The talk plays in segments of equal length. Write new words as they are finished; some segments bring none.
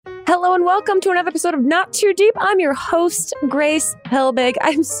Hello and welcome to another episode of Not Too Deep. I'm your host, Grace Helbig.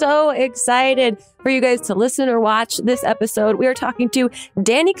 I'm so excited for you guys to listen or watch this episode. We are talking to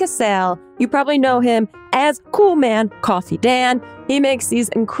Danny Cassell. You probably know him as Cool Man Coffee Dan. He makes these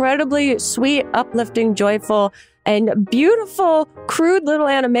incredibly sweet, uplifting, joyful, and beautiful, crude little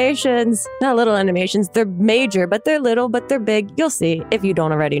animations. Not little animations, they're major, but they're little, but they're big. You'll see if you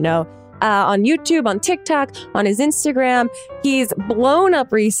don't already know. On YouTube, on TikTok, on his Instagram. He's blown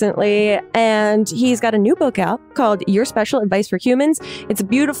up recently, and he's got a new book out called Your Special Advice for Humans. It's a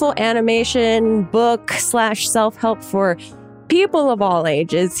beautiful animation book / self-help for people of all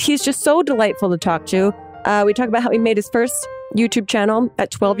ages. He's just so delightful to talk to. We talk about how he made his first YouTube channel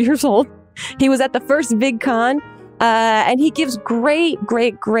at 12 years old. He was at the first VidCon, and he gives great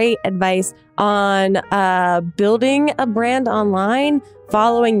advice on building a brand online,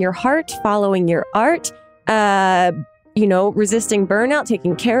 following your heart, following your art, resisting burnout,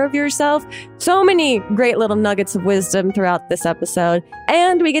 taking care of yourself. So many great little nuggets of wisdom throughout this episode.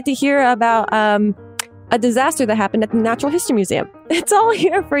 And we get to hear about a disaster that happened at the Natural History Museum. It's all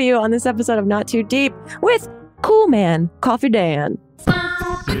here for you on this episode of Not Too Deep with Cool Man Coffee Dan.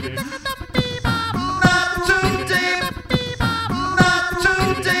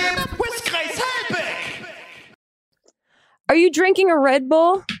 Are you drinking a Red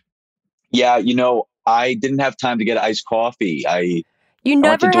Bull? Yeah, I didn't have time to get iced coffee. You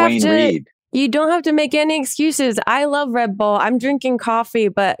never went to have Dwayne to. Reed. You don't have to make any excuses. I love Red Bull. I'm drinking coffee,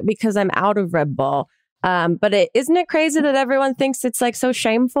 but because I'm out of Red Bull. But isn't it crazy that everyone thinks it's like so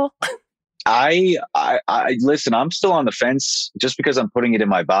shameful? I listen. I'm still on the fence. Just because I'm putting it in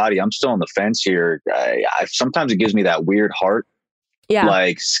my body, I'm still on the fence here. Sometimes it gives me that weird heart. Yeah.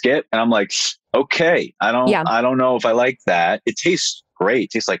 Like skip, and I'm like, okay, I don't know if I like that. It tastes great.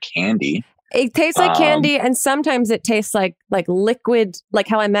 It tastes like candy. It tastes like candy, and sometimes it tastes like liquid, like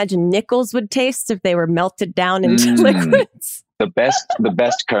how I imagine nickels would taste if they were melted down into liquids. The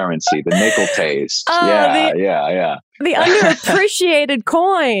best currency, the nickel taste. Yeah. The underappreciated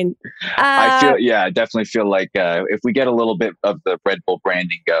coin. I definitely feel like if we get a little bit of the Red Bull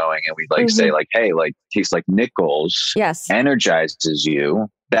branding going, and we say like, hey, like tastes like nickels, yes, energizes you.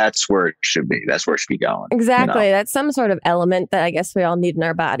 That's where it should be. That's where it should be going. Exactly. That's some sort of element that I guess we all need in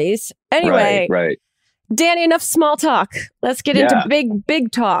our bodies. Anyway, right. Danny, enough small talk. Let's get into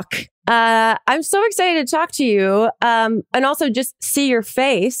big talk. I'm so excited to talk to you and also just see your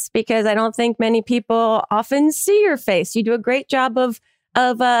face, because I don't think many people often see your face. You do a great job of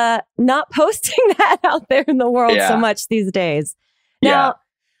not posting that out there in the world so much these days. Now,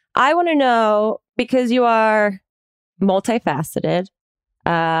 I want to know, because you are multifaceted,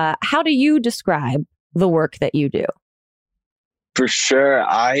 how do you describe the work that you do? For sure.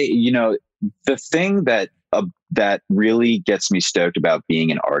 The thing that really gets me stoked about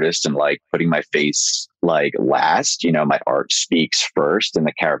being an artist and like putting my face like last, my art speaks first and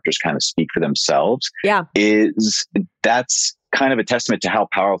the characters kind of speak for themselves. Yeah. That's kind of a testament to how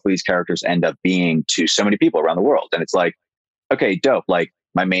powerful these characters end up being to so many people around the world. And it's like, okay, dope. Like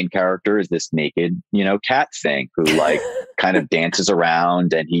my main character is this naked, cat thing who like kind of dances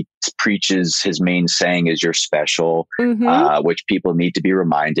around, and he preaches his main saying is "you're special," which people need to be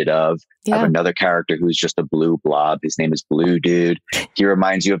reminded of. Yeah. I have another character who's just a blue blob. His name is Blue Dude. He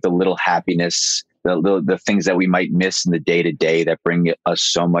reminds you of the little happiness, the things that we might miss in the day to day that bring us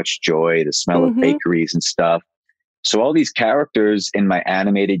so much joy, the smell of bakeries and stuff. So all these characters in my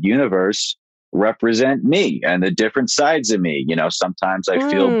animated universe represent me and the different sides of me. Sometimes I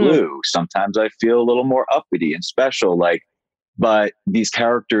feel blue, sometimes I feel a little more uppity and special, but these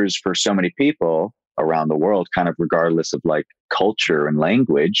characters for so many people around the world, kind of regardless of like culture and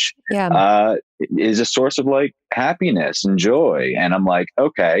language, is a source of like happiness and joy. And I'm like,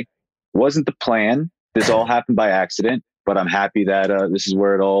 okay, wasn't the plan. This all happened by accident, but I'm happy that this is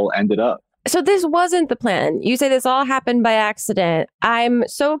where it all ended up. So this wasn't the plan. You say this all happened by accident. I'm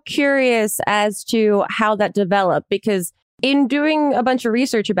so curious as to how that developed, because in doing a bunch of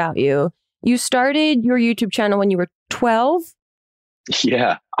research about you, you started your YouTube channel when you were 12.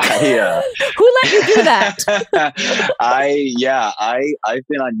 Yeah. Who let you do that? I've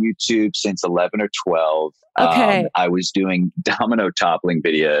been on YouTube since 11 or 12. Okay. I was doing domino toppling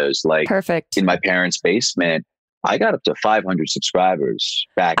videos Perfect. In my parents' basement. I got up to 500 subscribers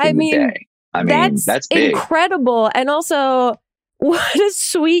back in the day. I mean, that's big. Incredible. And also, what a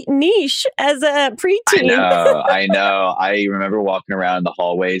sweet niche as a preteen. I know. I remember walking around the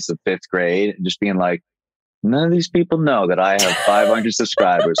hallways of 5th grade and just being like, none of these people know that I have 500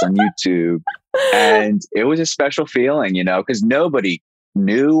 subscribers on YouTube. And it was a special feeling, because nobody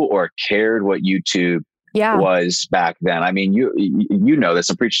knew or cared what YouTube Yeah. was back then. I mean, you know this.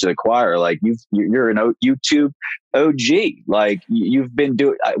 I'm preaching to the choir. Like you're an YouTube OG. Like you've been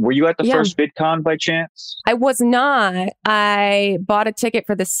doing. Were you at the first VidCon by chance? I was not. I bought a ticket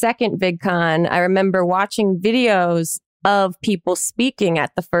for the second VidCon. I remember watching videos of people speaking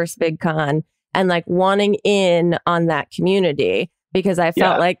at the first VidCon and like wanting in on that community because I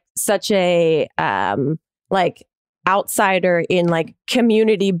felt like such a like outsider in like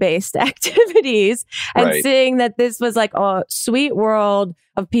community-based activities and seeing that this was like a sweet world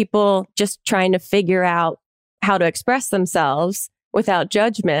of people just trying to figure out how to express themselves without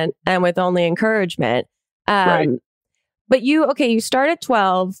judgment and with only encouragement. But you start at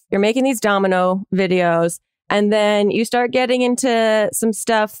 12, you're making these domino videos, and then you start getting into some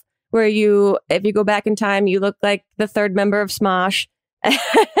stuff where if you go back in time, you look like the third member of Smosh.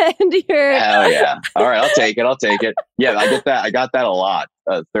 And you're hell yeah. All right, I'll take it. Yeah, I get that. I got that a lot.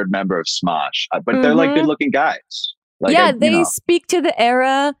 Third member of Smosh, but they're like good looking guys. Like, they speak to the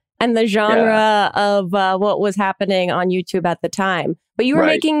era and the genre of what was happening on YouTube at the time. But you were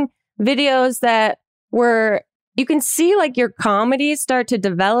making videos that were, you can see like your comedy start to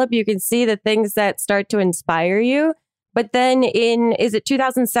develop. You can see the things that start to inspire you. But then is it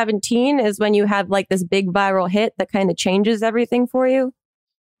 2017 is when you have like this big viral hit that kind of changes everything for you?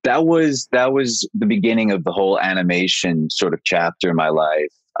 That was the beginning of the whole animation sort of chapter in my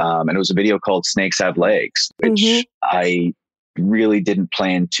life. And it was a video called Snakes Have Legs, which I really didn't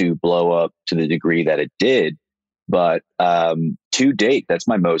plan to blow up to the degree that it did. But to date, that's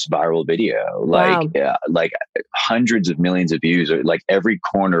my most viral video. Like hundreds of millions of views, or like every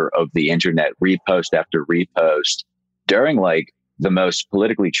corner of the internet, repost after repost. During like the most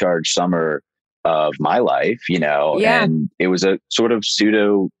politically charged summer of my life, and it was a sort of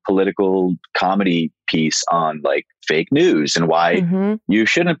pseudo political comedy piece on like fake news and why you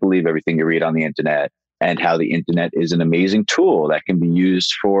shouldn't believe everything you read on the internet, and how the internet is an amazing tool that can be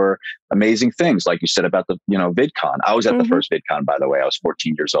used for amazing things. Like you said about the, VidCon. I was at the first VidCon, by the way. I was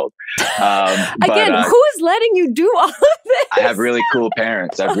 14 years old. Again, who is letting you do all of this? I have really cool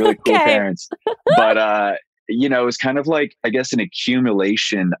parents. But, it was kind of like, I guess, an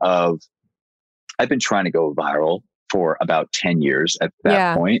accumulation of, I've been trying to go viral for about 10 years at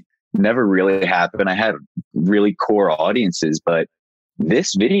that point. Never really happened. I had really core audiences, but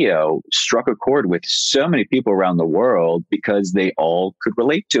this video struck a chord with so many people around the world because they all could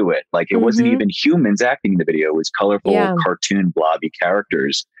relate to it. Like it wasn't even humans acting in the video. It was colorful, cartoon, blobby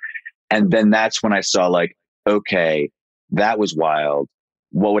characters. And then that's when I saw like, okay, that was wild.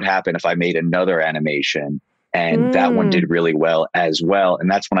 What would happen if I made another animation? And that one did really well as well.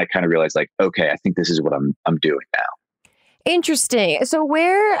 And that's when I kind of realized like, okay, I think this is what I'm doing now. Interesting. So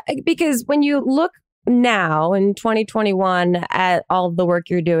because when you look now in 2021 at all of the work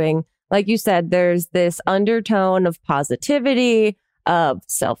you're doing, like you said, there's this undertone of positivity, of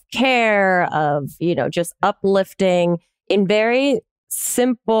self-care, of, just uplifting in very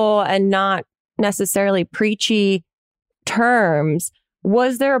simple and not necessarily preachy terms.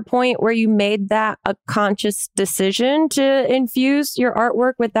 Was there a point where you made that a conscious decision to infuse your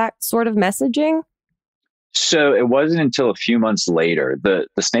artwork with that sort of messaging? So it wasn't until a few months later. The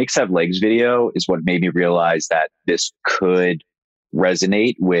Snakes Have Legs video is what made me realize that this could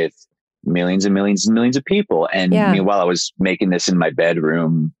resonate with millions and millions and millions of people. And meanwhile, I was making this in my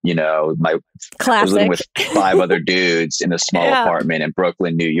bedroom, I was living with 5 other dudes in a small apartment in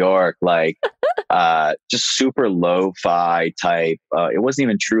Brooklyn, New York, like just super lo-fi type. It wasn't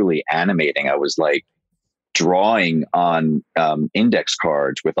even truly animating. I was like drawing on index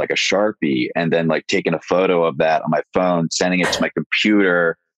cards with like a Sharpie, and then like taking a photo of that on my phone, sending it to my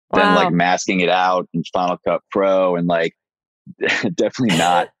computer, then like masking it out in Final Cut Pro, and like definitely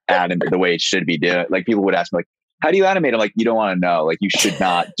not animate the way it should be done. Like people would ask me like, how do you animate? I'm like, you don't want to know. Like you should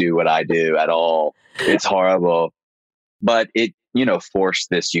not do what I do at all. It's horrible. But it, forced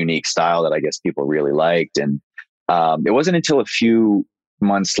this unique style that I guess people really liked. And it wasn't until a few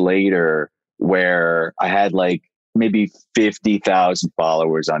months later where I had like maybe 50,000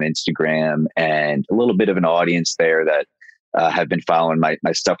 followers on Instagram and a little bit of an audience there that have been following my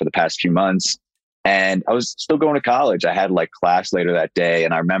stuff for the past few months. And I was still going to college. I had like class later that day.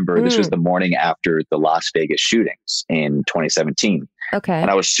 And I remember this was the morning after the Las Vegas shootings in 2017. Okay.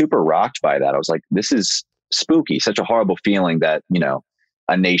 And I was super rocked by that. I was like, this is spooky, such a horrible feeling that,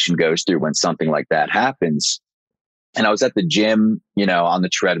 a nation goes through when something like that happens. And I was at the gym, on the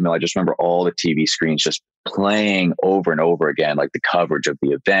treadmill. I just remember all the TV screens just playing over and over again, like the coverage of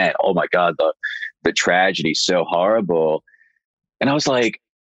the event. Oh my God, the tragedy, so horrible. And I was like,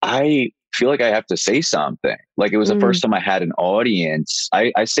 I feel like I have to say something. Like it was the first time I had an audience.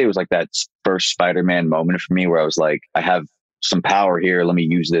 I say it was like that first Spider-Man moment for me where I was like, I have some power here. Let me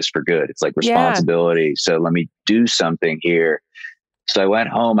use this for good. It's like responsibility. So let me do something here. So I went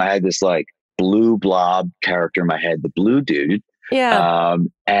home. I had this like blue blob character in my head, the blue dude. Yeah.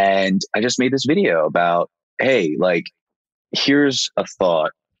 And I just made this video about, hey, like, here's a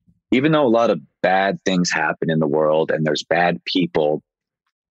thought. Even though a lot of bad things happen in the world and there's bad people,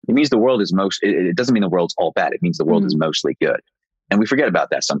 it means the world is it doesn't mean the world's all bad. It means the world is mostly good. And we forget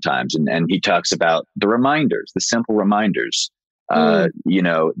about that sometimes. And he talks about the reminders, the simple reminders, you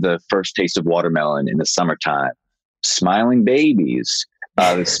know, the first taste of watermelon in the summertime, smiling babies,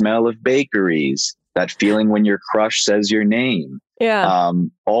 the smell of bakeries, that feeling when your crush says your name. Yeah.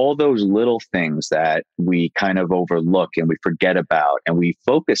 All those little things that we kind of overlook and we forget about, and we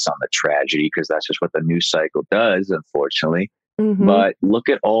focus on the tragedy because that's just what the news cycle does, unfortunately. But look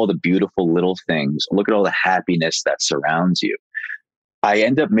at all the beautiful little things. Look at all the happiness that surrounds you. I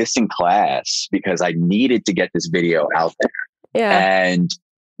end up missing class because I needed to get this video out there. Yeah. And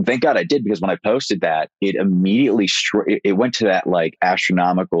thank God I did, because when I posted that, it immediately, it went to that like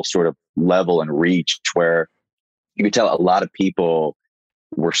astronomical sort of level and reach where you could tell a lot of people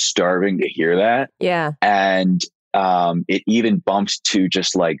were starving to hear that. Yeah. And it even bumped to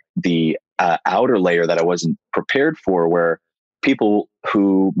just like the outer layer that I wasn't prepared for, where people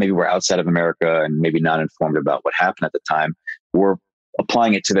who maybe were outside of America and maybe not informed about what happened at the time were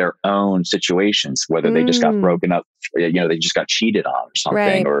applying it to their own situations, whether they just got broken up, you know, they just got cheated on or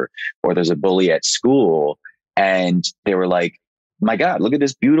something, or there's a bully at school. And they were like, my God, look at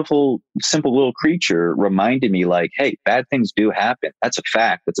this beautiful, simple little creature reminded me like, hey, bad things do happen. That's a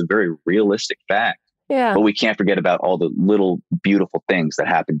fact. That's a very realistic fact. Yeah. But we can't forget about all the little beautiful things that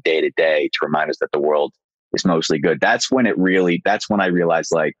happen day to day to remind us that the world is mostly good. That's when I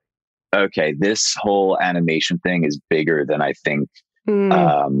realized like, okay, this whole animation thing is bigger than I think.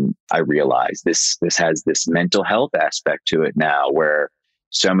 I realized this has this mental health aspect to it now, where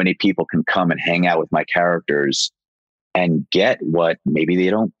so many people can come and hang out with my characters and get what maybe they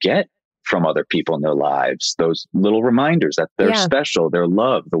don't get from other people in their lives. Those little reminders that they're special, they're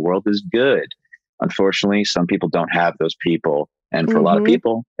loved, the world is good. Unfortunately, some people don't have those people. And for a lot of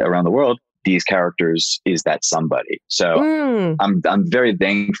people around the world, these characters is that somebody. So I'm very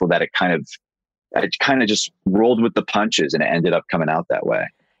thankful that it kind of just rolled with the punches and it ended up coming out that way.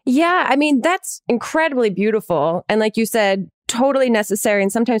 Yeah. I mean, that's incredibly beautiful. And like you said, totally necessary.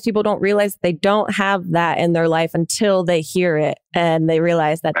 And sometimes people don't realize they don't have that in their life until they hear it and they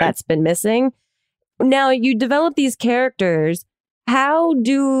realize that that's been missing. Now, you develop these characters. How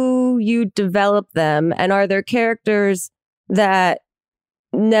do you develop them? And are there characters that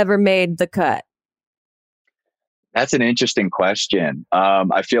never made the cut? That's an interesting question.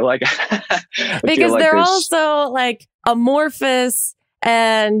 I feel like because they're also like amorphous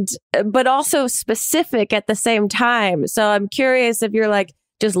but also specific at the same time. So I'm curious if you're like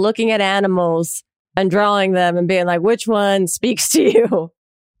just looking at animals and drawing them and being like, which one speaks to you?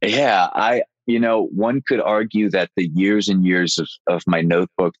 Yeah, one could argue that the years and years of my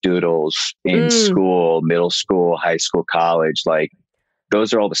notebook doodles in school, middle school, high school, college, like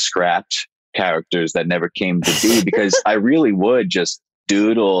those are all the scrapped characters that never came to be, because I really would just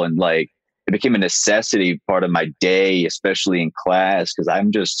doodle, and like it became a necessity part of my day, especially in class, because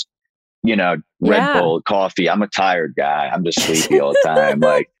I'm just, Red Bull, coffee. I'm a tired guy. I'm just sleepy all the time.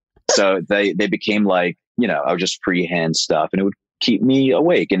 Like, so they became like, I would just freehand stuff, and it would keep me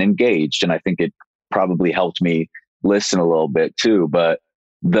awake and engaged. And I think it probably helped me listen a little bit too. But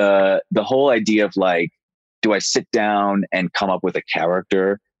the whole idea of like, do I sit down and come up with a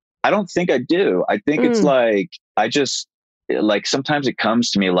character? I don't think I do. I think it's like, I just like, sometimes it comes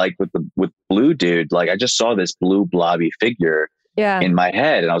to me like with Blue Dude, like I just saw this blue blobby figure in my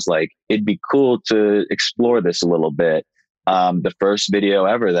head. And I was like, it'd be cool to explore this a little bit. The first video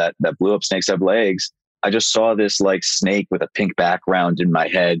ever that blew up Snakes Have Legs, I just saw this like snake with a pink background in my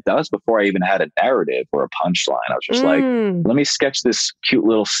head. That was before I even had a narrative or a punchline. I was just like, let me sketch this cute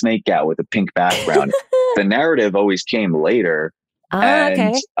little snake out with a pink background. The narrative always came later.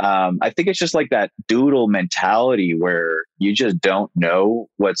 And I think it's just like that doodle mentality where you just don't know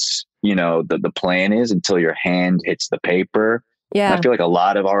what's, the plan is until your hand hits the paper. Yeah. And I feel like a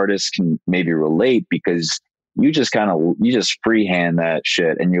lot of artists can maybe relate, because you just freehand that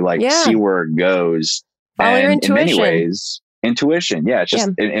shit and you like see where it goes. Follow your intuition. In many ways, intuition. Yeah. It's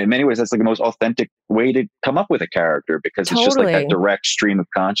just in many ways, that's like the most authentic way to come up with a character, because it's just like that direct stream of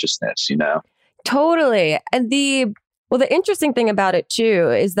consciousness, Totally. And the interesting thing about it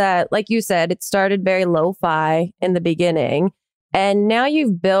too is that, like you said, it started very lo-fi in the beginning, and now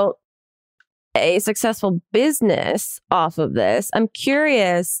you've built a successful business off of this. I'm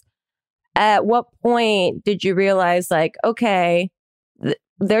curious, at what point did you realize, like, okay,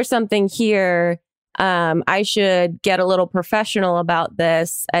 there's something here. I should get a little professional about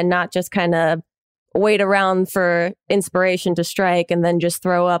this and not just kind of wait around for inspiration to strike and then just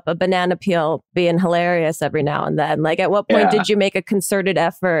throw up a banana peel being hilarious every now and then. Like, at what point did you make a concerted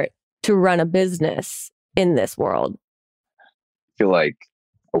effort to run a business in this world? I feel like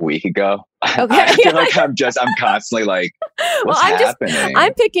a week ago. Okay. I feel like I'm constantly like, what's happening?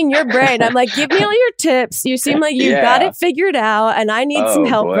 I'm picking your brain. I'm like, give me all your tips. You seem like you've got it figured out, and I need some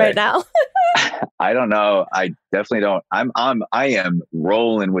help right now. I don't know. I definitely don't. I am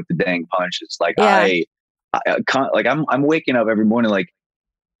rolling with the dang punches. Like I'm waking up every morning like,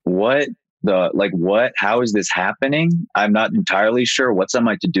 how is this happening? I'm not entirely sure what's on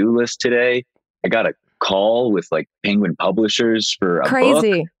my to-do list today. I got a call with like Penguin Publishers for a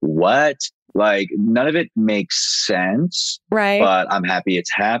book. What? Like, none of it makes sense. Right. But I'm happy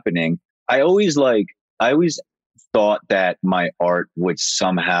it's happening. I always thought that my art would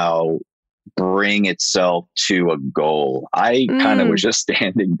somehow bring itself to a goal. I kind of was just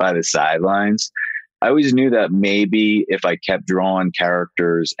standing by the sidelines. I always knew that maybe if I kept drawing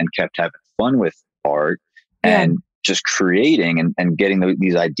characters and kept having fun with art and just creating and getting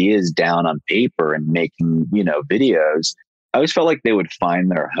these ideas down on paper and making, videos, I always felt like they would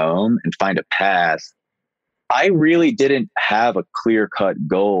find their home and find a path. I really didn't have a clear-cut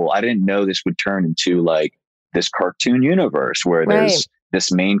goal. I didn't know this would turn into like this cartoon universe where there's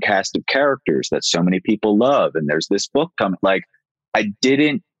this main cast of characters that so many people love, and there's this book coming. Like, I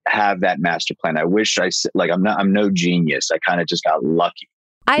didn't have that master plan. I wish I'm no genius. I kind of just got lucky.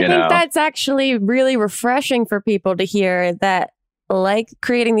 I think that's actually really refreshing for people to hear, that like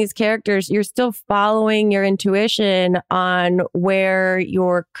creating these characters, you're still following your intuition on where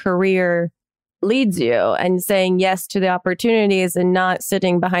your career leads you and saying yes to the opportunities and not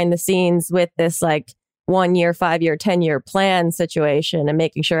sitting behind the scenes with this like 1 year, 5 year, 10-year plan situation and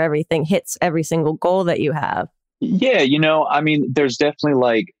making sure everything hits every single goal that you have. Yeah, there's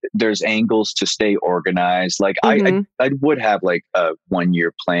definitely there's angles to stay organized. Like I would have like a 1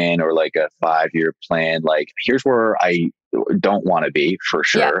 year plan or like a 5 year plan. Like, here's where I don't want to be for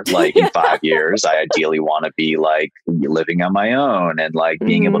sure. Yeah. Like in 5 years, I ideally want to be like living on my own and like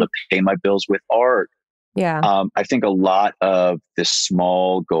being able to pay my bills with art. Yeah. I think a lot of the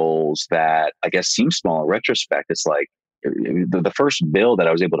small goals that I guess seem small in retrospect, it's like the first bill that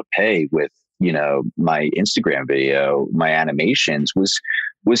I was able to pay with, my Instagram video, my animations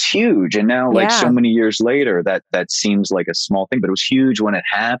was huge. And now so many years later, that seems like a small thing, but it was huge when it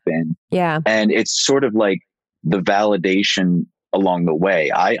happened. Yeah. And it's sort of like the validation along the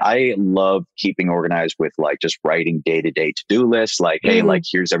way. I love keeping organized with like just writing day-to-day to-do lists. Like, hey, like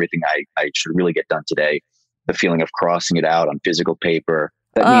here's everything I should really get done today. The feeling of crossing it out on physical paper,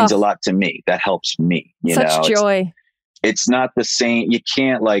 that means a lot to me. That helps me. Such joy. It's not the same. You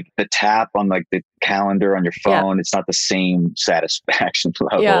can't like the tap on like the calendar on your phone. It's not the same satisfaction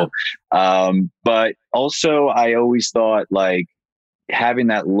level. Yeah. But also I always thought like having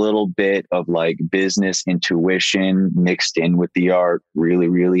that little bit of like business intuition mixed in with the art really,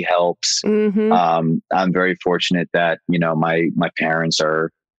 really helps. I'm very fortunate that, my parents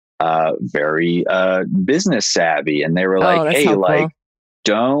are very business savvy, and they were like, hey, helpful. Like,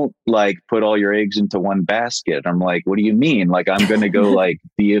 don't like put all your eggs into one basket. I'm like, what do you mean? Like, I'm going to go like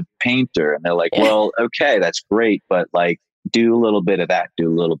be a painter. And they're like, well, okay, that's great. But like, do a little bit of that, do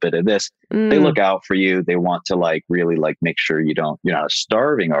a little bit of this. They look out for you. They want to like really like make sure you're not a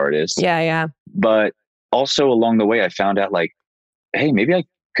starving artist. Yeah. But also along the way, I found out like, hey, maybe I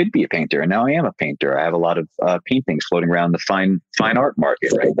could be a painter. And now I am a painter. I have a lot of paintings floating around the fine art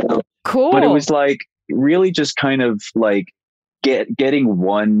market right now. Cool. But it was like really just kind of like getting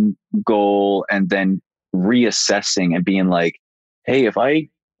one goal and then reassessing and being like, hey, if I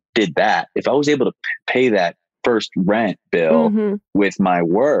did that, if I was able to pay that first rent bill with my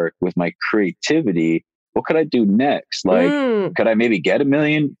work, with my creativity, what could I do next? Like, could I maybe get 1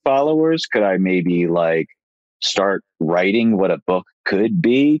 million followers? Could I maybe like start writing what a book could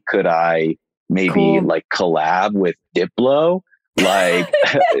be? Could I maybe like collab with Diplo? Like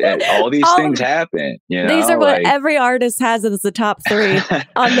all these things happen, These are what every artist has as the top 3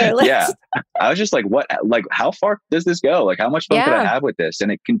 on their list. Yeah. I was just like, what, like, how far does this go? Like, how much fun could I have with this?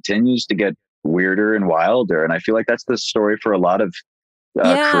 And it continues to get weirder and wilder. And I feel like that's the story for a lot of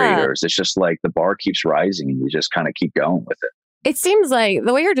creators. It's just like the bar keeps rising and you just kind of keep going with it. It seems like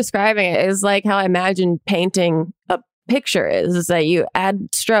the way you're describing it is like how I imagine painting a picture is that you add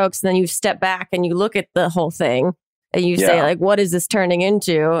strokes and then you step back and you look at the whole thing. And you say like, what is this turning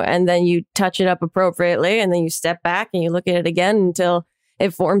into? And then you touch it up appropriately. And then you step back and you look at it again until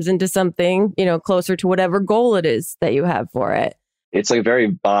it forms into something, closer to whatever goal it is that you have for it. It's like very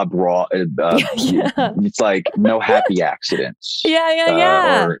Bob Ross. It's like no happy accidents.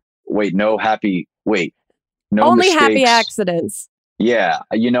 Yeah. No only mistakes. Happy accidents. Yeah.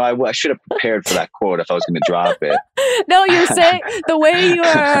 I should have prepared for that quote if I was going to drop it. No, you're saying the way you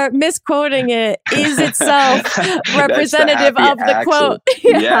are misquoting it is itself representative of the quote.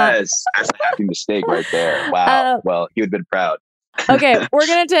 Yes. That's a happy mistake right there. Wow. Well, he would have been proud. Okay, we're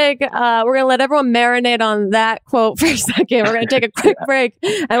going to let everyone marinate on that quote for a second. We're going to take a quick break.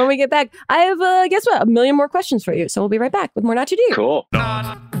 And when we get back, I have, guess what? 1 million more questions for you. So we'll be right back with more Not Too Deep. Cool.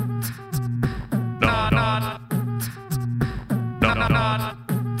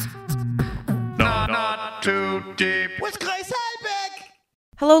 Not too deep. With Grace Helbig.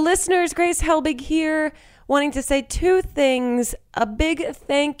 Hello, listeners. Grace Helbig here, wanting to say two things. A big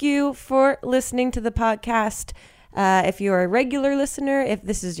thank you for listening to the podcast. If you're a regular listener, if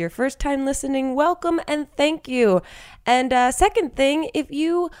this is your first time listening, welcome and thank you. And second thing, if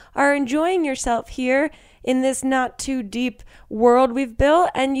you are enjoying yourself here in this not too deep world we've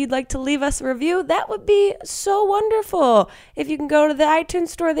built and you'd like to leave us a review, that would be so wonderful. If you can go to the iTunes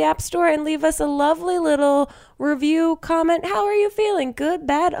store, the App Store, and leave us a lovely little review, comment. How are you feeling? Good,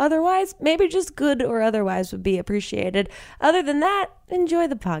 bad, otherwise? Maybe just good or otherwise would be appreciated. Other than that, enjoy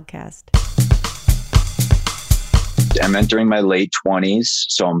the podcast. I'm entering my late 20s,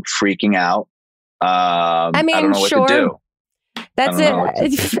 so I'm freaking out. I don't know what to do. That's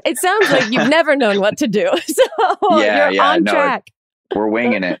it. It sounds like you've never known what to do. So you're on track. We're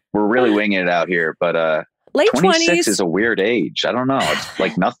winging it. We're really winging it out here. But late 26 20s is a weird age. I don't know. It's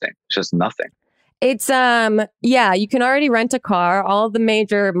like nothing. It's just nothing. It's you can already rent a car. All the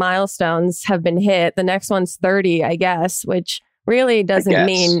major milestones have been hit. The next one's 30, I guess, which really doesn't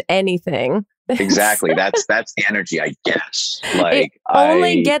mean anything. Exactly. That's the energy, I guess. Like it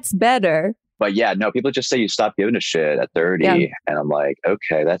only gets better. But yeah, no, people just say you stop giving a shit at 30. Yeah. And I'm like,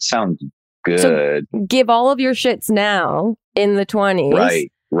 okay, that sounds good. So give all of your shits now in the 20s.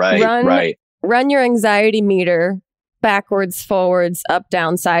 Right. Run your anxiety meter backwards, forwards, up,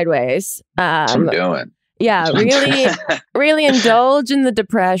 down, sideways. That's what I'm doing. Yeah, really indulge in the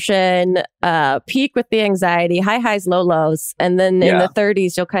depression, peak with the anxiety, high highs, low lows. And then in the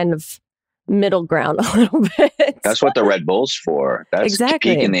 30s, you'll kind of middle ground a little bit. That's what the Red Bull's for. That's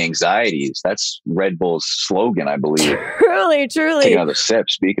exactly. Peaking the anxieties. That's Red Bull's slogan, I believe. Truly. Taking another sip,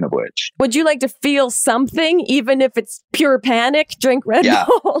 speaking of which. Would you like to feel something, even if it's pure panic? Drink Red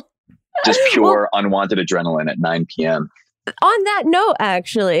Bull. Just pure unwanted adrenaline at 9 p.m. On that note,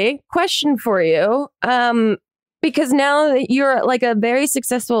 actually, question for you. Because now that you're like a very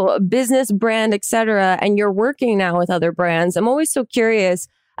successful business brand, etc., and you're working now with other brands, I'm always so curious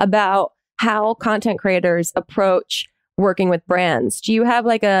about how content creators approach working with brands. Do you have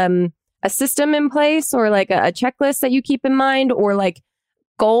like a system in place or like a checklist that you keep in mind or like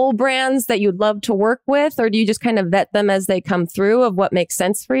goal brands that you'd love to work with? Or do you just kind of vet them as they come through of what makes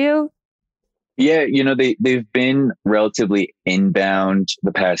sense for you? Yeah, they've been relatively inbound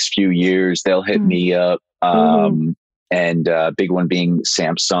the past few years. They'll hit me up. And big one being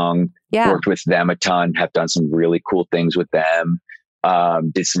Samsung. Yeah. Worked with them a ton, have done some really cool things with them.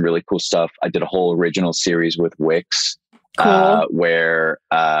 Did some really cool stuff. I did a whole original series with Wix, where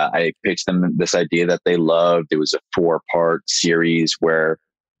I pitched them this idea that they loved. It was a 4-part series where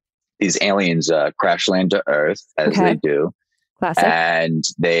these aliens crash land to Earth, as they do. Classic. And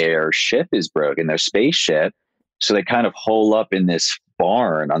their ship is broken, their spaceship. So they kind of hole up in this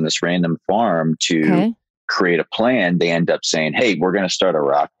barn on this random farm to create a plan. They end up saying, hey, we're going to start a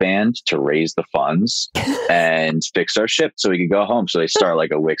rock band to raise the funds and fix our ship so we can go home. So they start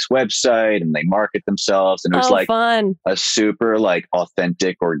like a Wix website and they market themselves. And it was like fun. A super like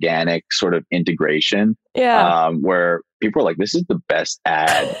authentic, organic sort of integration. Yeah. Where people were like, this is the best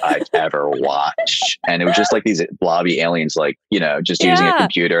ad I've ever watched. And it was just like these blobby aliens, like, just using a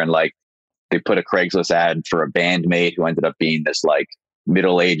computer, and like they put a Craigslist ad for a bandmate who ended up being this like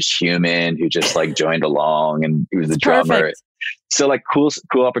middle-aged human who just like joined along, and he was the drummer. Perfect. So like cool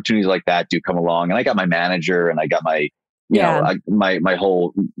opportunities like that do come along. And I got my manager and I got my, my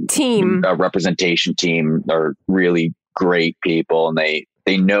whole team, representation team are really great people. And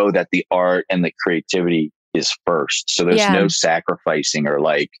they know that the art and the creativity is first. So there's no sacrificing or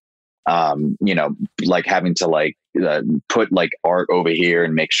like, like having to like put like art over here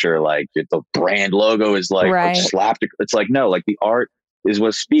and make sure like the brand logo is like slapped. It's like, no, like the art is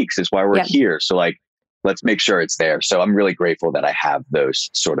what speaks. It's why we're here. So like let's make sure it's there. So I'm really grateful that I have those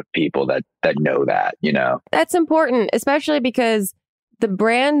sort of people that know that, you know. That's important, especially because the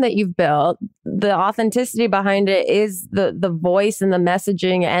brand that you've built, the authenticity behind it is the voice and the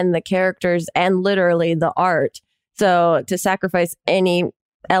messaging and the characters and literally the art. So to sacrifice any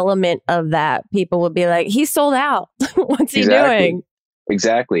element of that, people would be like, he's sold out. What's he doing?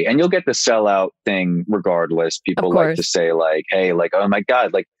 Exactly. And you'll get the sellout thing regardless. People like to say like, hey, like, oh my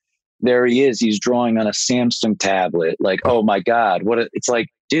God, like there he is. He's drawing on a Samsung tablet. Like, oh my God, it's like,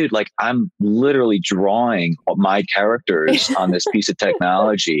 dude, like I'm literally drawing my characters on this piece of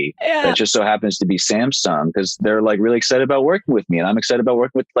technology that just so happens to be Samsung, because they're like really excited about working with me. And I'm excited about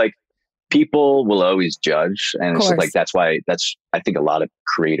working with, like, people will always judge. And it's like, I think a lot of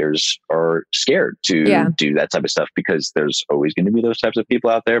creators are scared to do that type of stuff because there's always going to be those types of people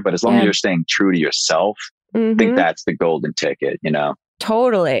out there. But as long as you're staying true to yourself, I think that's the golden ticket, you know?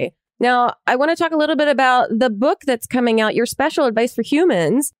 Totally. Now, I want to talk a little bit about the book that's coming out, Your Special Advice for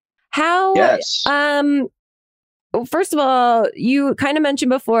Humans. How, first of all, you kind of mentioned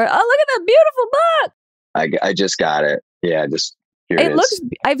before, oh, look at that beautiful book. I just got it. Yeah, it looks,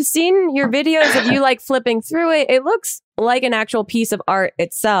 I've seen your videos of you like flipping through it. It looks like an actual piece of art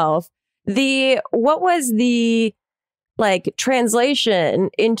itself. What was the like translation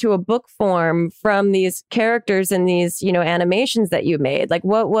into a book form from these characters and these, you know, animations that you made? Like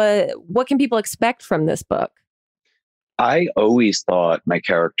what can people expect from this book? I always thought my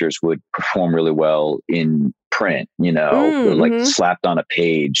characters would perform really well in print, you know, like slapped on a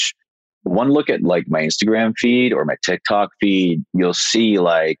page. One look at like my Instagram feed or my TikTok feed, you'll see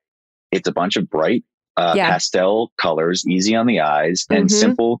like it's a bunch of bright pastel colors, easy on the eyes, and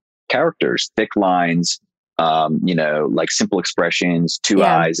simple characters, thick lines, you know, like simple expressions, two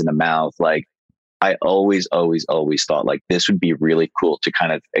eyes and a mouth. Like I always thought like this would be really cool to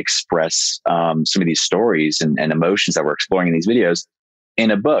kind of express some of these stories and emotions that we're exploring in these videos in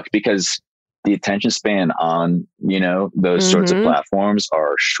a book, because the attention span on, you know, those sorts of platforms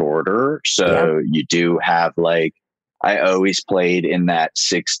are shorter. So you do have like, I always played in that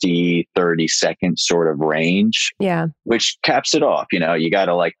 60, 30 second sort of range, which caps it off. You know, you got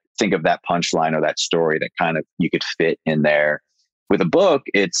to like think of that punchline or that story that kind of you could fit in there. With a book,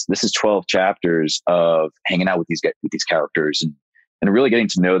 this is 12 chapters of hanging out with these characters and really getting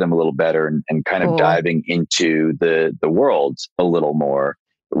to know them a little better and kind of diving into the world a little more.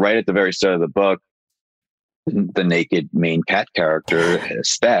 Right at the very start of the book, the naked main cat character,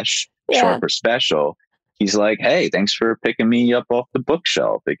 Spesh, short for special, he's like, hey, thanks for picking me up off the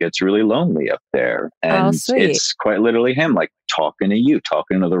bookshelf. It gets really lonely up there. And it's quite literally him, like talking to you,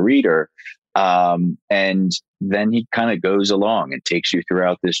 talking to the reader. And then he kind of goes along and takes you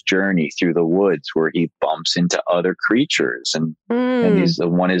throughout this journey through the woods where he bumps into other creatures. And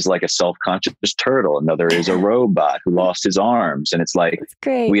one is like a self-conscious turtle. Another is a robot who lost his arms. And it's like,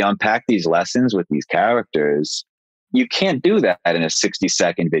 we unpack these lessons with these characters. You can't do that in a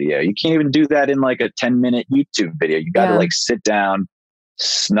 60-second video. You can't even do that in like a 10-minute YouTube video. You got to like sit down,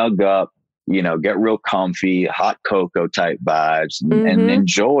 snug up, you know, get real comfy, hot cocoa type vibes, and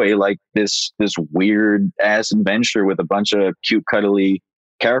enjoy like this weird ass adventure with a bunch of cute, cuddly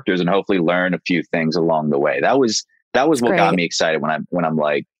characters, and hopefully learn a few things along the way. That was what got me excited when I'm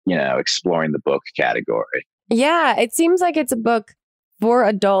like, you know, exploring the book category. Yeah, it seems like it's a book for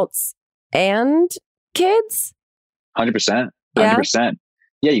adults and kids. 100%. 100%.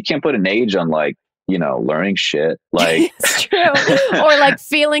 Yeah, you can't put an age on like, you know, learning shit. Like it's true. Or like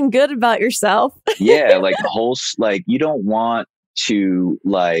feeling good about yourself. Yeah, like the whole like you don't want to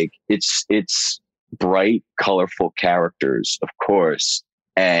like it's bright, colorful characters, of course.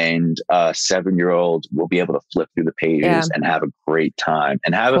 And a 7-year-old will be able to flip through the pages and have a great time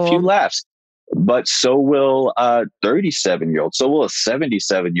and have a few laughs. But so will a 37-year-old. So will a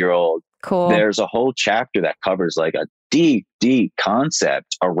 77-year-old. Cool. There's a whole chapter that covers like a deep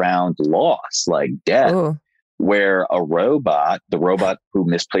concept around loss, like death, where the robot who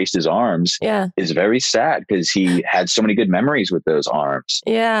misplaced his arms is very sad because he had so many good memories with those arms.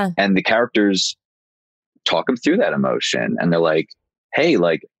 Yeah. And the characters talk him through that emotion. And they're like, hey,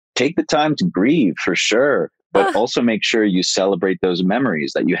 like take the time to grieve for sure, but also make sure you celebrate those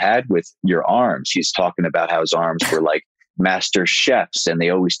memories that you had with your arms. He's talking about how his arms were like master chefs and they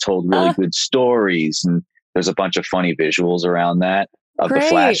always told really good stories. And there's a bunch of funny visuals around that of the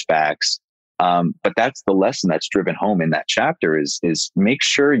flashbacks. But that's the lesson that's driven home in that chapter is make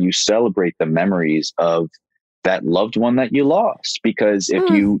sure you celebrate the memories of that loved one that you lost. Because if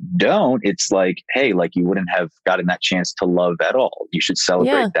you don't, it's like, hey, like you wouldn't have gotten that chance to love at all. You should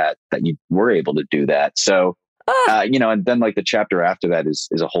celebrate that you were able to do that. So You know, and then like the chapter after that is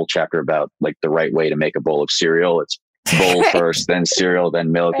a whole chapter about like the right way to make a bowl of cereal. It's bowl first, then cereal,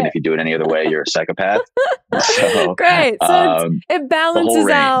 then milk. And if you do it any other way, you're a psychopath. So, Great. So it balances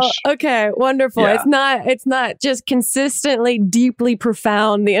out. Okay, wonderful. Yeah. It's not just consistently deeply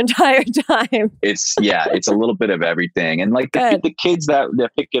profound the entire time. It's a little bit of everything. And like the kids that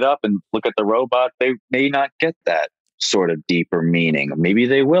pick it up and look at the robot, they may not get that sort of deeper meaning. Maybe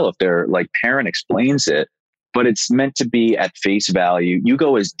they will if their like parent explains it. But it's meant to be at face value. You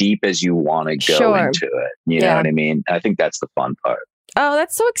go as deep as you want to go into it. You know what I mean? I think that's the fun part. Oh,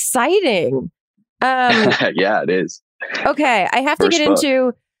 that's so exciting. Yeah, it is. Okay, I have to get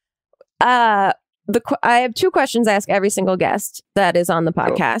into I have 2 questions I ask every single guest that is on the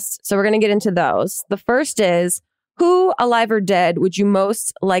podcast. Cool. So we're going to get into those. The first is, who, alive or dead, would you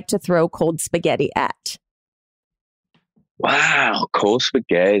most like to throw cold spaghetti at? Wow, cold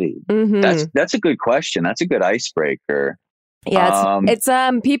spaghetti. Mm-hmm. That's a good question. That's a good icebreaker. Yeah, it's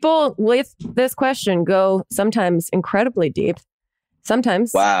people with this question go sometimes incredibly deep,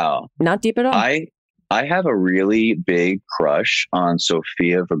 sometimes not deep at all. I have a really big crush on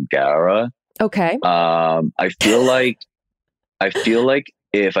Sofia Vergara. Okay. I feel like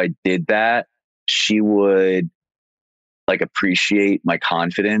if I did that, she would like appreciate my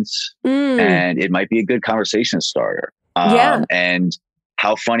confidence, and it might be a good conversation starter. And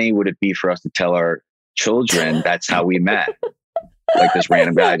how funny would it be for us to tell our children that's how we met? Like this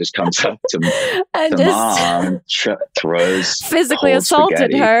random guy just comes up to mom, throws physically assaulted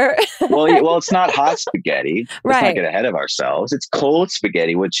spaghetti. her. well, it's not hot spaghetti. Let's right. not get ahead of ourselves. It's cold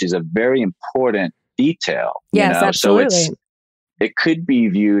spaghetti, which is a very important detail. Yes, you know? absolutely. So it could be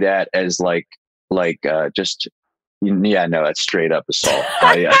viewed as like just. Yeah, no, that's straight up assault.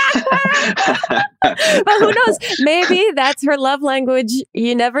 But who knows? Maybe that's her love language.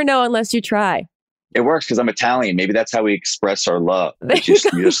 You never know unless you try. It works because I'm Italian. Maybe that's how we express our love. You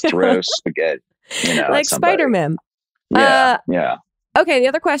just throw spaghetti, like Spider-Man. Yeah. Okay, the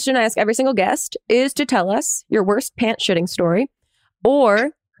other question I ask every single guest is to tell us your worst pants shitting story,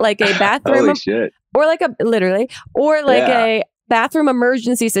 or like a bathroom, Holy shit. or like a bathroom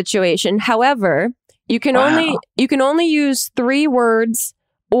emergency situation. However, you can only use 3 words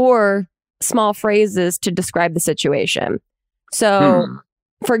or small phrases to describe the situation. So,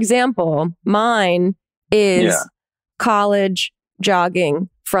 for example, mine is college, jogging,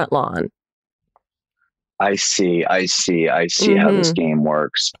 front lawn. I see how this game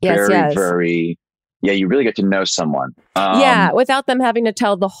works. Yes, very, you really get to know someone. Without them having to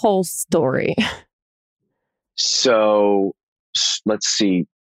tell the whole story. So, let's see.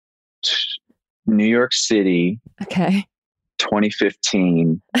 New York City. Okay.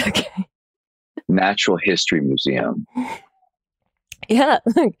 2015. Okay. Natural History Museum. Yeah.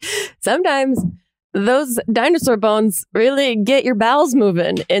 Sometimes those dinosaur bones really get your bowels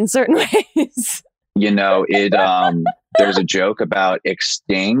moving in certain ways. There's a joke about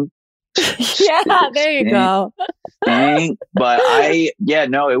extinct. There you go. But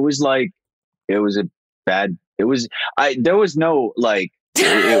there was no like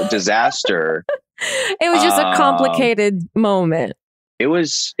disaster. It was just a complicated moment.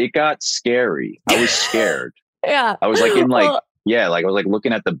 It got scary. I was scared. Yeah. I was like I was like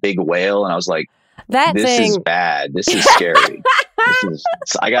looking at the big whale and I was like, this is bad. This is scary.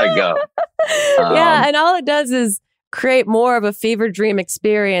 I gotta go. And all it does is create more of a fever dream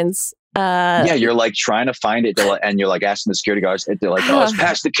experience. You're like trying to find it and you're like asking the security guards, they're like, oh, it's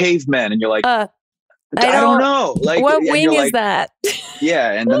past the cavemen. And you're like, I don't know. Like, what wing is that?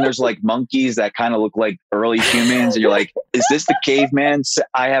 Yeah. And then there's like monkeys that kind of look like early humans. And you're like, is this the caveman?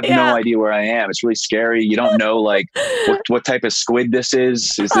 I have no idea where I am. It's really scary. You don't know like what type of squid this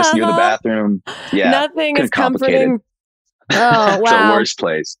is. Is this near the bathroom? Yeah. Nothing is comforting. Oh, wow. It's the worst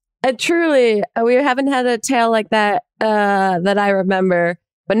place. Truly, we haven't had a tale like that that I remember,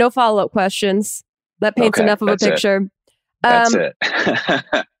 but no follow-up questions. That paints enough of a picture. That's it.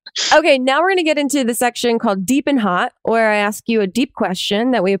 Okay, now we're going to get into the section called Deep and Hot, where I ask you a deep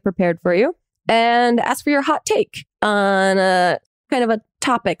question that we have prepared for you and ask for your hot take on a kind of a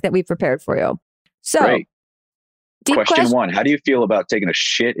topic that we've prepared for you. So, great. Question 1, how do you feel about taking a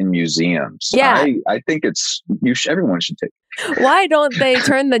shit in museums? Yeah. I think everyone should take it. Why don't they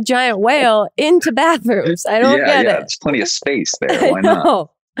turn the giant whale into bathrooms? I don't get it. There's plenty of space there. Why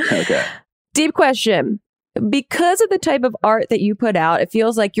not? Okay. Deep question. Because of the type of art that you put out, it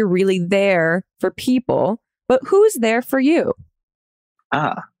feels like you're really there for people, but who's there for you?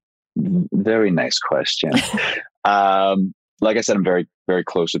 Very nice question. Like I said, I'm very, very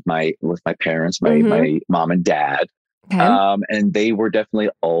close with my parents, my mom and dad. Okay. And they were definitely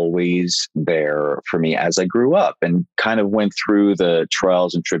always there for me as I grew up and kind of went through the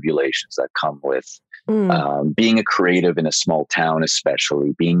trials and tribulations that come with being a creative in a small town,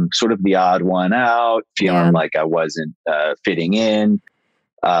 especially being sort of the odd one out, feeling like I wasn't fitting in,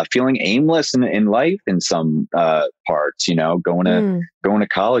 feeling aimless in life in some parts, going to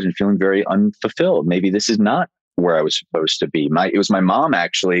college and feeling very unfulfilled. Maybe this is not where I was supposed to be. It was my mom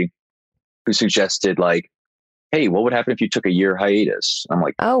actually who suggested, like, hey, what would happen if you took a year hiatus? I'm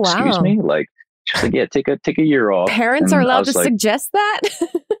like, oh, wow. Excuse me? Like, she's like, yeah, take a year off. Parents are allowed to suggest that?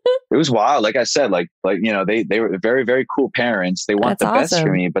 It was wild. Like I said, they were very, very cool parents. They want the best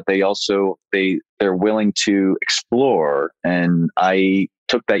for me, but they also, they're willing to explore. And I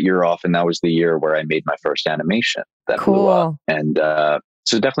took that year off, and that was the year where I made my first animation that blew up. And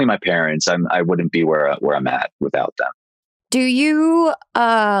so definitely my parents. I wouldn't be where I'm at without them. Do you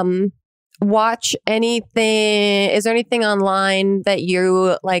watch anything? Is there anything online that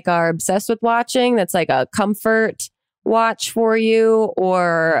you like are obsessed with watching that's like a comfort watch for you,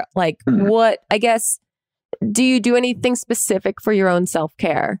 or like what, I guess, do you do anything specific for your own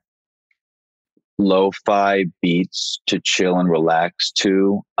self-care? Lo-fi beats to chill and relax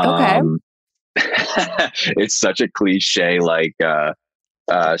to. Okay. It's such a cliche, like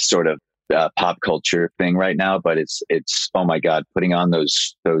sort of pop culture thing right now, but it's oh my God, putting on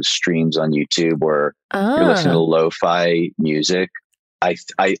those streams on YouTube where you're listening to lo-fi music.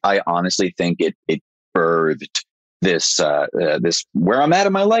 I honestly think it birthed this where I'm at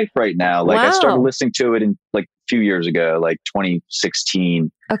in my life right now. Like, I started listening to it in like a few years ago, like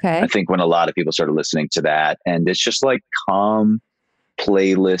 2016. Okay. I think when a lot of people started listening to that, and it's just like calm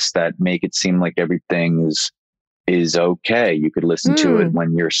playlists that make it seem like everything is okay. You could listen to it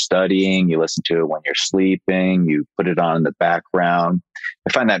when you're studying, you listen to it when you're sleeping, you put it on in the background.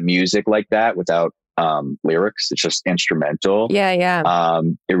 I find that music like that without lyrics, it's just instrumental. Yeah.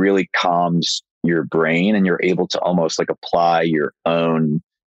 It really calms your brain, and you're able to almost like apply your own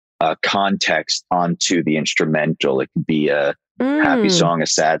context onto the instrumental. It could be a happy song, a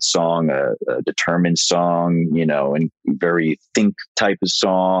sad song, a determined song, and very think type of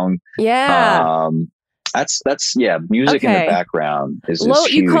song. Yeah. That's music in the background is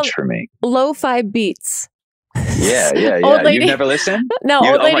huge for me. Lo-fi beats. Yeah. Old lady, you've never listened?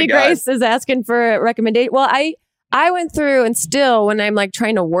 Old Lady Grace is asking for a recommendation. Well, I went through, and still when I'm like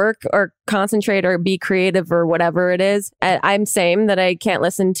trying to work or concentrate or be creative or whatever it is, I'm same that I can't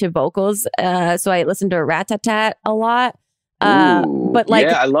listen to vocals. So I listen to Rat-a-tat a lot. But like,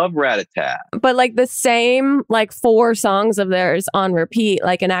 I love Rat-a-tat. But like the same, like 4 songs of theirs on repeat,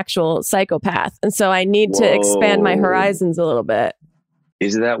 like an actual psychopath. And so I need to expand my horizons a little bit.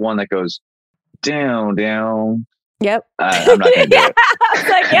 Is it that one that goes down, down? Yep. I'm not going to do it. I was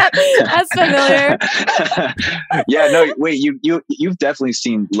like, yep, that's familiar. Yeah, no, wait, you've definitely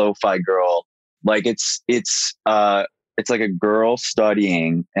seen Lo-Fi Girl. Like it's like a girl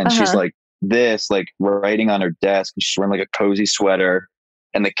studying, and she's like this, like writing on her desk. She's wearing like a cozy sweater,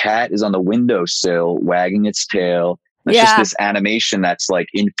 and the cat is on the windowsill wagging its tail. It's just this animation that's like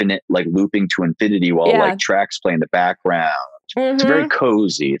infinite, like looping to infinity while like tracks play in the background. It's very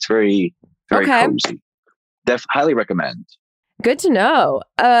cozy. It's very, very cozy. Highly recommend. Good to know.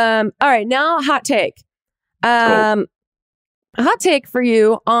 All right, now hot take. A hot take for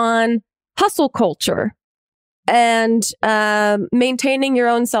you on hustle culture and maintaining your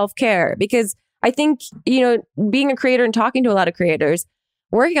own self-care, because I think, being a creator and talking to a lot of creators,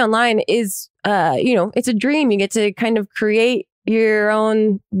 working online is, it's a dream. You get to kind of create your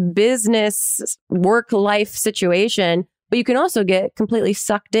own business, work-life situation, but you can also get completely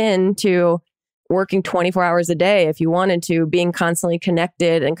sucked into working 24 hours a day if you wanted to, being constantly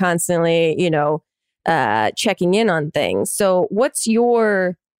connected and constantly, checking in on things. So what's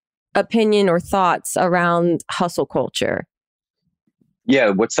your opinion or thoughts around hustle culture?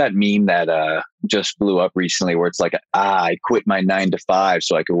 Yeah, what's that meme that just blew up recently where it's like, I quit my 9 to 5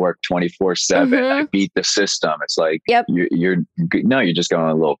 so I could work 24/7. I beat the system. It's like, you're just going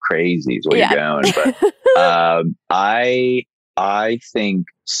a little crazy is what you're going. But I think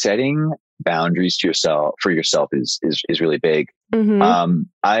setting boundaries for yourself is really big.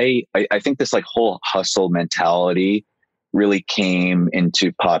 I think this like whole hustle mentality really came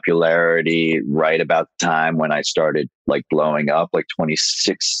into popularity right about the time when I started like blowing up, like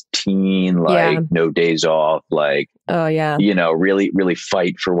 2016, like no days off, like, really, really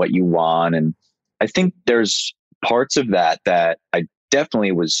fight for what you want. And I think there's parts of that I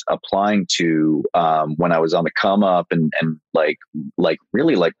definitely was applying to when I was on the come up and like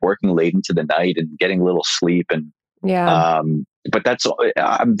really like working late into the night and getting little sleep. And but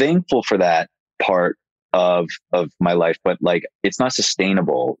I'm thankful for that part of my life, but like it's not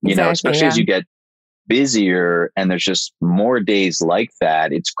sustainable, you know, especially as you get busier and there's just more days like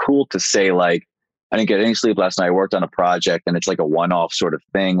that. It's cool to say like, I didn't get any sleep last night. I worked on a project and it's like a one-off sort of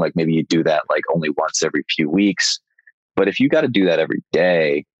thing. Like maybe you do that like only once every few weeks. But if you got to do that every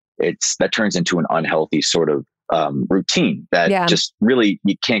day, that turns into an unhealthy sort of routine that just really,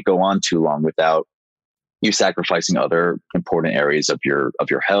 you can't go on too long without you sacrificing other important areas of your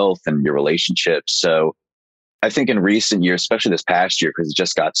health and your relationships. So I think in recent years, especially this past year, because it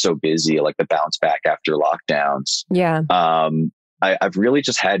just got so busy, like the bounce back after lockdowns. Yeah. I've really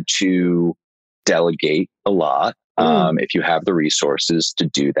just had to delegate a lot. If you have the resources to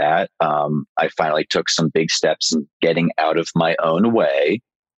do that. I finally took some big steps in getting out of my own way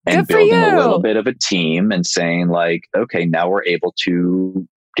and building a little bit of a team and saying like, okay, now we're able to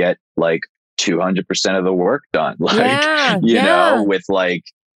get like 200% of the work done. Like, you know, with like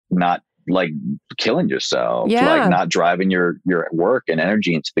not like killing yourself, like not driving your work and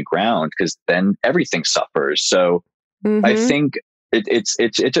energy into the ground, because then everything suffers. So I think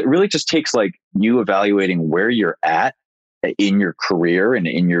it really just takes like you evaluating where you're at in your career and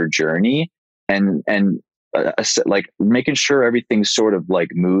in your journey, and like making sure everything's sort of like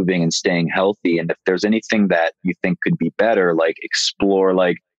moving and staying healthy. And if there's anything that you think could be better, like explore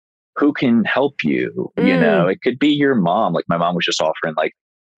like who can help you. You know, it could be your mom. Like my mom was just offering like,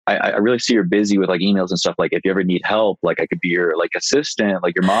 I really see you're busy with like emails and stuff. Like if you ever need help, like I could be your like assistant,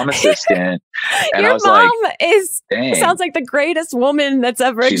 like your mom assistant. And your I was mom like, sounds like the greatest woman that's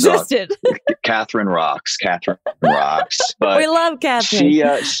ever existed. Catherine rocks. But we love Catherine.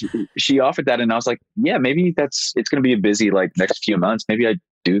 She offered that, and I was like, yeah, maybe it's going to be a busy like next few months. Maybe I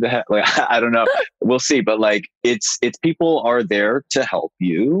do that. Like I don't know. We'll see. But like it's people are there to help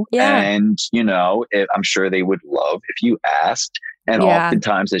you, and you know, I'm sure they would love if you asked. And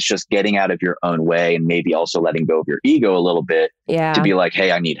oftentimes it's just getting out of your own way and maybe also letting go of your ego a little bit to be like,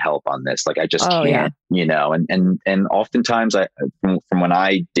 hey, I need help on this. Like, I just can't, you know, and oftentimes from when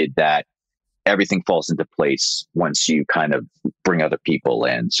I did that, everything falls into place once you kind of bring other people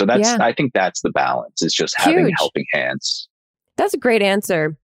in. So I think that's the balance. It's just having helping hands. That's a great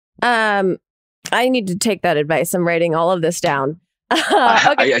answer. I need to take that advice. I'm writing all of this down.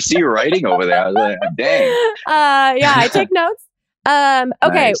 I see you writing over there. I was like, dang. I take notes. Okay,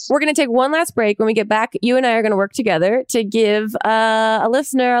 Nice. We're going to take one last break. When we get back, you and I are going to work together to give a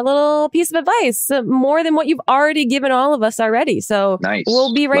listener a little piece of advice, more than what you've already given all of us already. So Nice.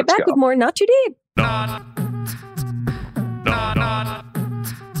 We'll be right Let's back go. with more Not Too Deep.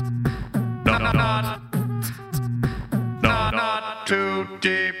 Not too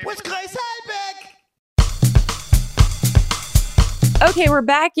deep with Grace Helbig. Okay, we're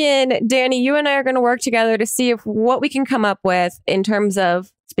back in. Danny, you and I are going to work together to see what we can come up with in terms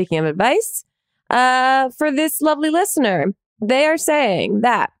of, speaking of advice, for this lovely listener. They are saying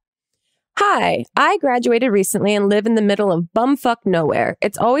that, hi, I graduated recently and live in the middle of bumfuck nowhere.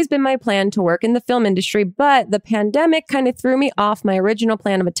 It's always been my plan to work in the film industry, but the pandemic kind of threw me off my original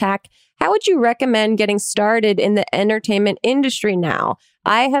plan of attack. How would you recommend getting started in the entertainment industry now?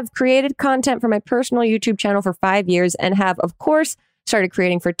 I have created content for my personal YouTube channel for 5 years and have, of course, started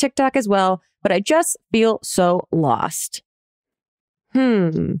creating for TikTok as well, but I just feel so lost.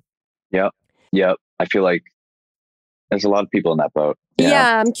 Yep. I feel like there's a lot of people in that boat.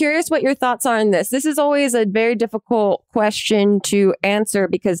 Yeah, I'm curious what your thoughts are on this. This is always a very difficult question to answer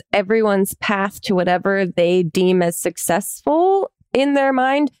because everyone's path to whatever they deem as successful in their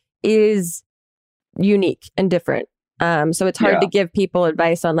mind is unique and different. So it's hard to give people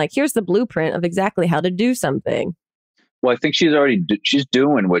advice on like, here's the blueprint of exactly how to do something. Well, I think she's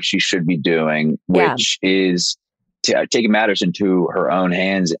doing what she should be doing, which is taking matters into her own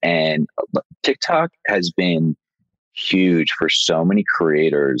hands. And TikTok has been huge for so many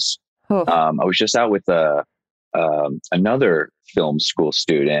creators. I was just out with another film school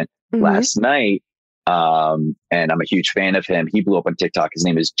student last night, and I'm a huge fan of him. He blew up on TikTok. His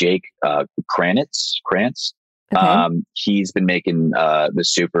name is Jake Krantz. Okay. He's been making the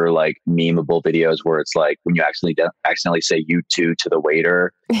super like memeable videos where it's like when you accidentally say you too to the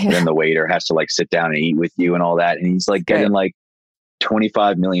waiter, and then the waiter has to like sit down and eat with you and all that. And he's like getting like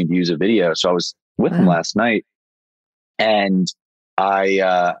 25 million views a video. So I was with him last night, and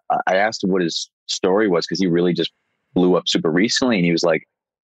I asked him what his story was because he really just blew up super recently. And he was like,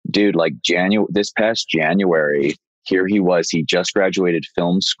 dude, like this past January, here he was. He just graduated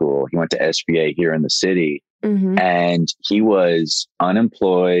film school. He went to SBA here in the city. And he was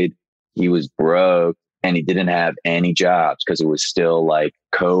unemployed, he was broke, and he didn't have any jobs because it was still like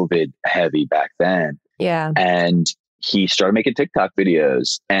COVID heavy back then. Yeah. And he started making TikTok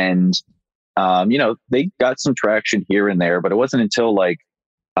videos. And They got some traction here and there, but it wasn't until like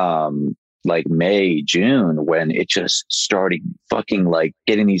May, June, when it just started fucking like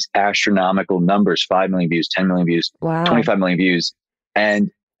getting these astronomical numbers, 5 million views, 10 million views, Wow. 25 million views. And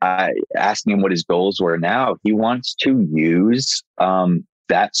I asking him what his goals were now, he wants to use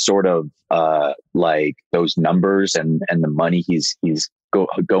that sort of like those numbers and the money he's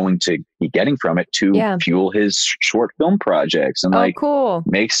going to be getting from it to fuel his short film projects and cool.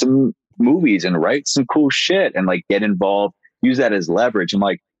 make some movies and write some cool shit and like get involved, use that as leverage. I'm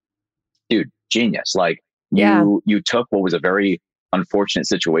like, dude, genius. Like you took what was a very unfortunate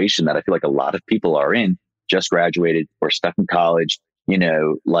situation that I feel like a lot of people are in, just graduated or stuck in college,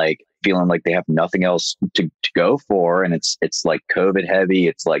 like feeling like they have nothing else to go for. And it's like COVID heavy.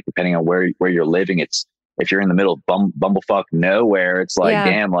 It's like, depending on where you're living, it's, if you're in the middle of bumblefuck nowhere, it's like,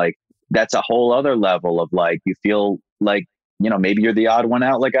 damn, like that's a whole other level of like, you feel like, maybe you're the odd one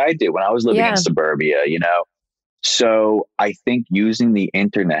out like I did when I was living in suburbia, So I think using the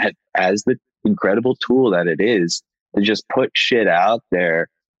internet as the incredible tool that it is to just put shit out there,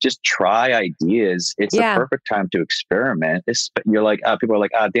 just try ideas. It's the perfect time to experiment. You're like, people are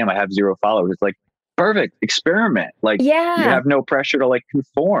like, damn, I have 0 followers. It's like, perfect, experiment. Like you have no pressure to like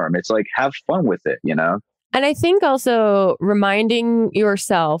conform. It's like, have fun with it, And I think also reminding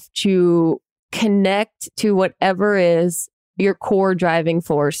yourself to connect to whatever is your core driving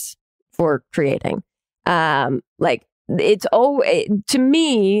force for creating. Like to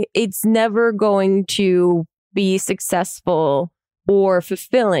me, it's never going to be successful or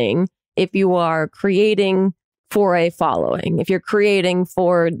fulfilling if you are creating for a following, if you're creating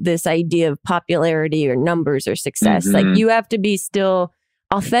for this idea of popularity or numbers or success. Like you have to be still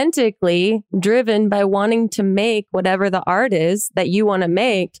authentically driven by wanting to make whatever the art is that you want to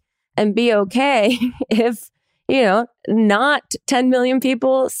make, and be okay if, not 10 million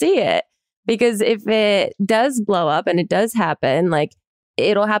people see it. Because if it does blow up, and it does happen, like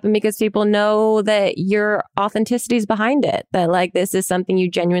it'll happen because people know that your authenticity is behind it, that like this is something you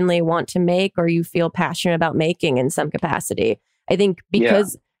genuinely want to make or you feel passionate about making in some capacity. I think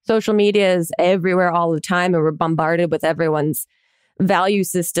because social media is everywhere all the time, and we're bombarded with everyone's value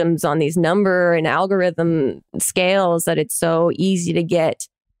systems on these number and algorithm scales, that it's so easy to get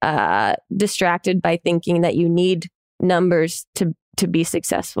distracted by thinking that you need numbers to be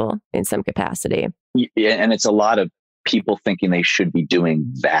successful in some capacity. Yeah, and it's a lot of people thinking they should be doing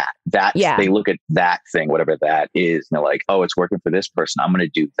that. They look at that thing, whatever that is, and they're like, oh, it's working for this person, I'm going to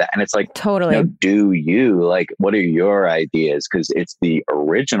do that. And it's like, totally. Do you like, what are your ideas? Because it's the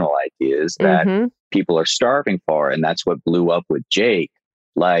original ideas that people are starving for. And that's what blew up with Jake.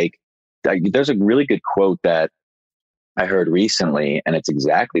 Like, there's a really good quote that I heard recently, and it's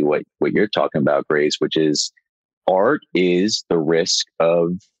exactly what you're talking about, Grace, which is, art is the risk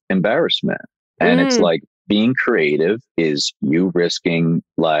of embarrassment. And it's like, being creative is you risking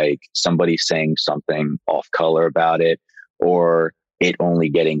like somebody saying something off color about it, or it only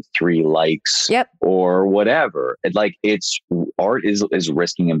getting 3 likes or whatever. Art is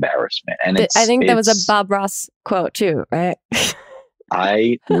risking embarrassment. And I think that was a Bob Ross quote too, right?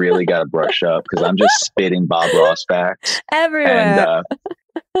 I really got to brush up because I'm just spitting Bob Ross facts everywhere.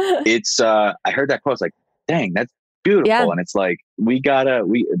 And I heard that quote. I was like, dang, that's beautiful. Yeah. And it's like, we gotta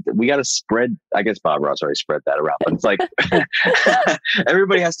spread, I guess Bob Ross already spread that around, but it's like,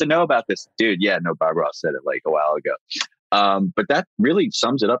 everybody has to know about this. Dude, Bob Ross said it like a while ago. But that really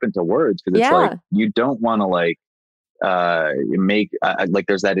sums it up into words, because it's like, you don't want to like, make like,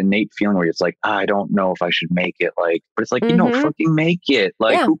 there's that innate feeling where it's like, I don't know if I should make it, like, but it's like, fucking make it.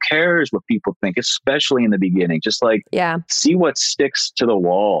 Like, who cares what people think, especially in the beginning? Just like, see what sticks to the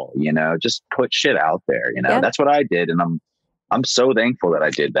wall, just put shit out there, That's what I did. And I'm so thankful that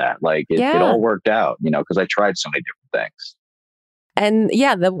I did that. Like it all worked out, because I tried so many different things. And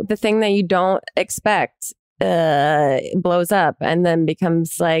the thing that you don't expect blows up and then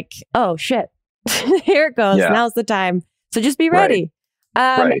becomes like, oh shit. Here it goes. Now's the time. So just be ready.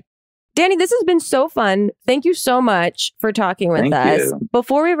 Right. Danny, this has been so fun. Thank you so much for talking with us.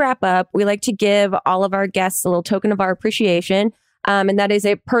 Before we wrap up, we like to give all of our guests a little token of our appreciation. And that is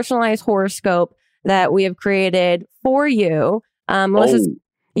a personalized horoscope that we have created for you. Melissa's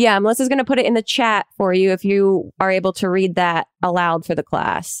going to put it in the chat for you if you are able to read that aloud for the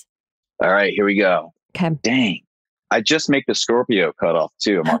class. All right, here we go. Okay. Dang. I just make the Scorpio cutoff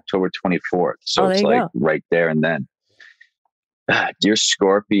too. I'm October 24th. So it's like right there and then. Dear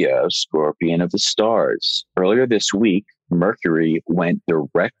Scorpio, Scorpion of the stars. Earlier this week, Mercury went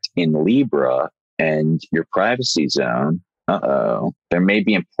direct in Libra and your privacy zone. There may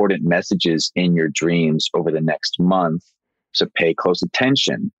be important messages in your dreams over the next month. So pay close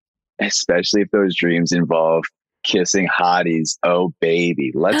attention. especially if those dreams involve kissing hotties. Oh,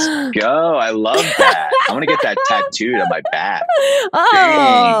 baby, let's go. I love that. I'm going to get that tattooed on my back.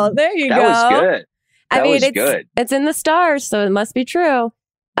 Oh, Dang. there you go. That was good. I mean, was good. It's in the stars, so it must be true.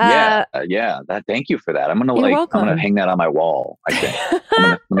 Yeah. Thank you for that. I'm gonna You're welcome. I'm gonna hang that on my wall. I think.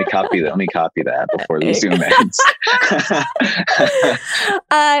 Let me copy that. Let me copy that before the Zoom ends.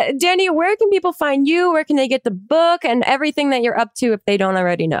 Danny, where can people find you? Where can they get the book and everything that you're up to if they don't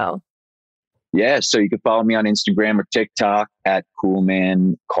already know? Yeah, so you can follow me on Instagram or TikTok at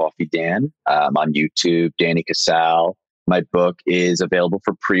Coolman Coffee Dan. I'm on YouTube, Danny Casale. My book is available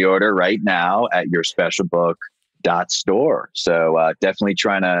for pre-order right now at yourspecialbook.store. So definitely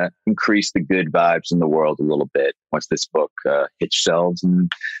trying to increase the good vibes in the world a little bit once this book hits shelves and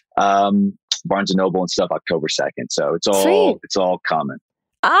Barnes & Noble and stuff October 2nd. So it's all coming.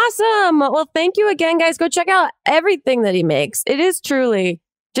 Awesome. Well, thank you again, guys. Go check out everything that he makes. It is truly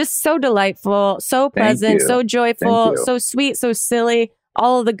just so delightful, so pleasant, so joyful, so sweet, so silly,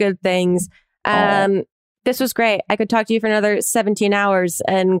 all of the good things. This was great. I could talk to you for another 17 hours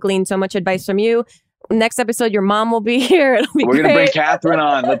and glean so much advice from you. Next episode, your mom will be here. It'll be We're great. Gonna bring Catherine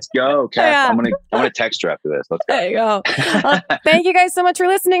on. Let's go. I'm gonna text her after this. Let's go. There you go. Thank you guys so much for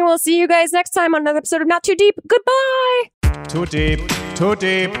listening. We'll see you guys next time on another episode of Not Too Deep. Goodbye. Too deep, too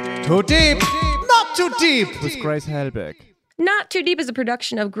deep, too deep, not too deep with Grace Helbig. Not Too Deep is a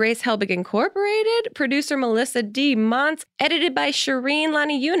production of Grace Helbig Incorporated. Producer Melissa D. Montz. Edited by Shireen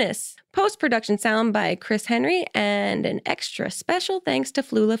Lani Yunus. Post-production sound by Chris Henry. And an extra special thanks to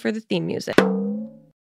Flula for the theme music.